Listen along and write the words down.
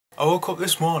I woke up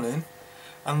this morning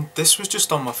and this was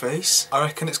just on my face. I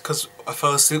reckon it's because I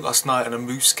fell asleep last night and a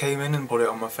moose came in and put it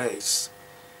on my face.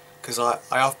 Because I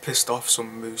have pissed off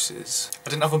some mooses. I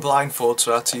didn't have a blindfold,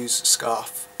 so I had to use a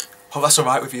scarf. Hope that's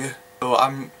alright with you. So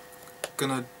I'm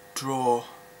gonna draw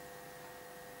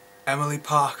Emily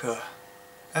Parker.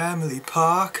 Emily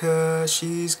Parker,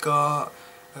 she's got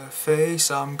a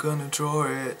face, I'm gonna draw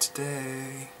it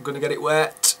today. I'm gonna get it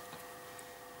wet.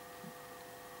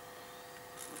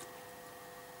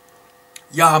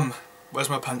 Yum! Where's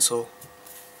my pencil?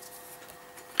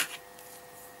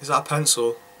 Is that a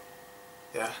pencil?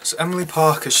 Yeah. So Emily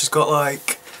Parker, she's got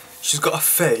a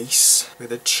face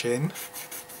with a chin.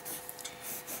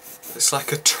 It's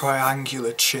like a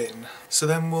triangular chin. So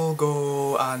then we'll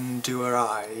go and do her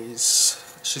eyes.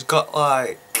 She's got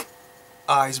like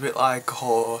eyes a bit like a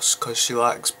horse because she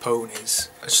likes ponies.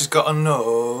 And she's got a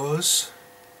nose.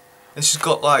 And she's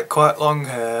got like quite long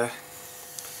hair.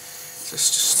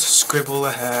 Just scribble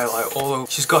her hair like all over.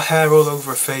 She's got hair all over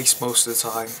her face most of the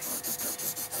time.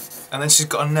 And then she's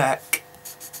got a neck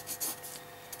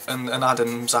and an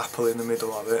Adam's apple in the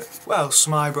middle of it. Well,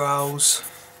 some eyebrows.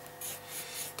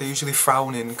 They're usually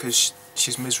frowning because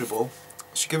she's miserable.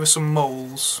 Should give her some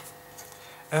moles.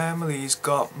 Emily's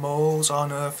got moles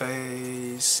on her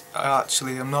face.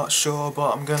 Actually, I'm not sure,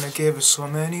 but I'm gonna give her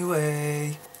some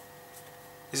anyway.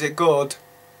 Is it good?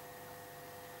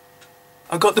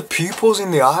 I got the pupils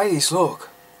in the eyes, look.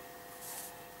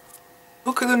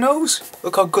 Look at the nose.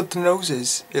 Look how good the nose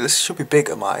is. It should be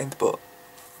bigger, mind, but...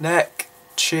 Neck,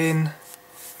 chin,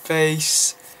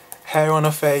 face, hair on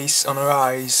her face, on her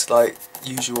eyes, like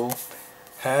usual.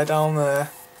 Hair down there.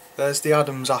 There's the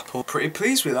Adam's apple. Pretty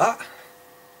pleased with that.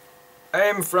 I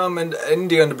am from an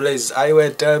Indian place. I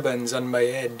wear turbans on my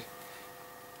head.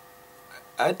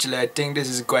 Actually, I think this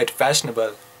is quite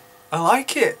fashionable. I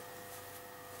like it.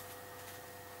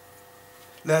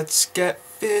 Let's get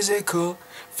physical,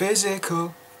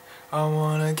 physical. I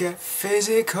wanna get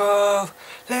physical.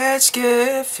 Let's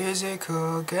get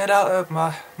physical. Get out of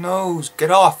my nose.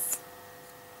 Get off.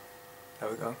 There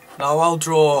we go. Now I'll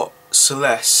draw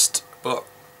Celeste, but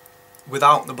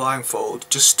without the blindfold,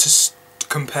 just to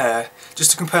compare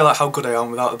like how good I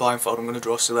am without the blindfold. I'm gonna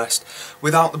draw Celeste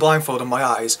without the blindfold on my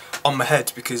eyes, on my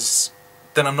head, because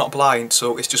then I'm not blind,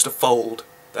 so it's just a fold.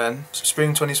 Then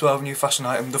spring 2012 new fashion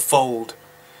item, the fold.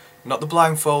 Not the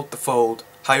blindfold, the fold.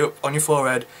 High up on your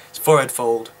forehead, it's forehead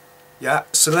fold. Yeah,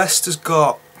 Celeste has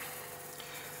got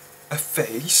a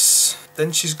face,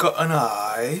 then she's got an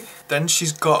eye, then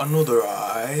she's got another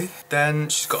eye, then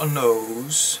she's got a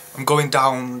nose. I'm going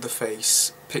down the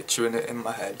face, picturing it in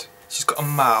my head. She's got a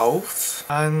mouth,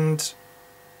 and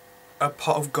a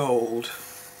pot of gold.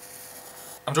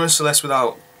 I'm drawing Celeste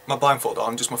without my blindfold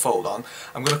on, just my fold on.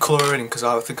 I'm going to colour her in because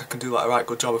I think I can do like a right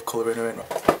good job of colouring her in.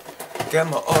 Get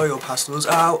my oil pastels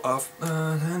out of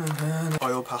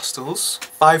oil pastels.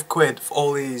 £5 for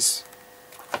all these.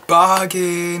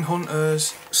 Bargain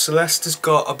hunters. Celeste has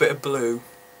got a bit of blue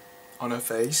on her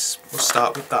face. We'll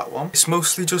start with that one. It's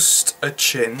mostly just a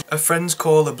chin. Her friends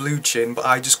call her blue chin, but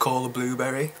I just call her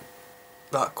blueberry.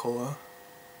 That colour.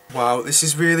 Wow, this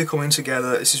is really coming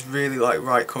together. This is really like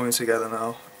right coming together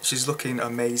now. She's looking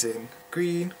amazing.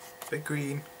 Green, bit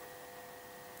green.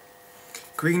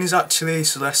 Green is actually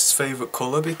Celeste's favourite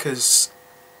colour because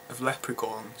of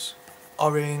leprechauns.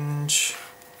 Orange.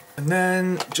 And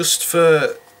then, just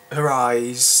for her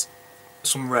eyes,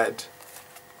 some red.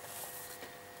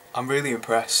 I'm really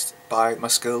impressed by my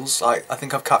skills. Like, I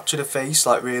think I've captured her face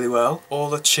like really well. All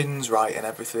the chin's right and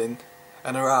everything.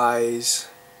 And her eyes.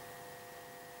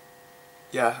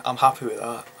 Yeah, I'm happy with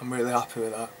that. I'm really happy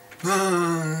with that.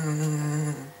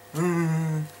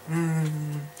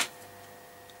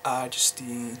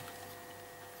 Justine.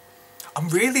 I'm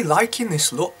really liking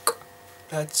this look.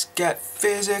 Let's get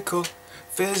physical,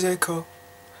 physical.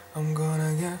 I'm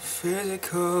gonna get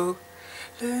physical.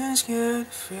 Let's get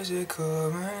physical.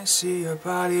 Let me see your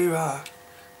body rock.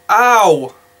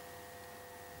 Ow!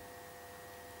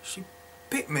 She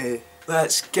bit me.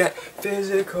 Let's get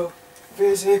physical,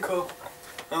 physical.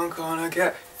 I'm gonna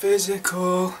get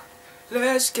physical.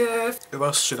 Let's get... Who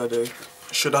else should I do?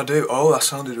 Should I do... Oh, that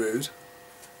sounded rude.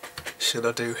 Should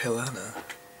I do Helena?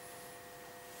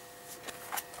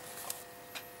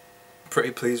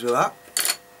 Pretty pleased with that.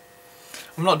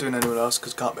 I'm not doing anyone else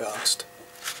because can't be asked.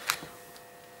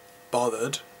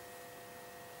 Bothered.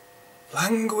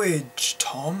 Language,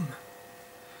 Tom.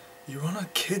 You're on a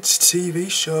kids' TV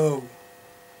show.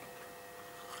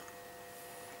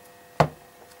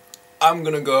 I'm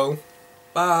gonna go.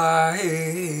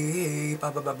 Bye. Bye.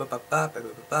 Bye. Bye. Bye. Bye. Bye.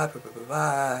 Bye. Bye.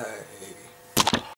 Bye.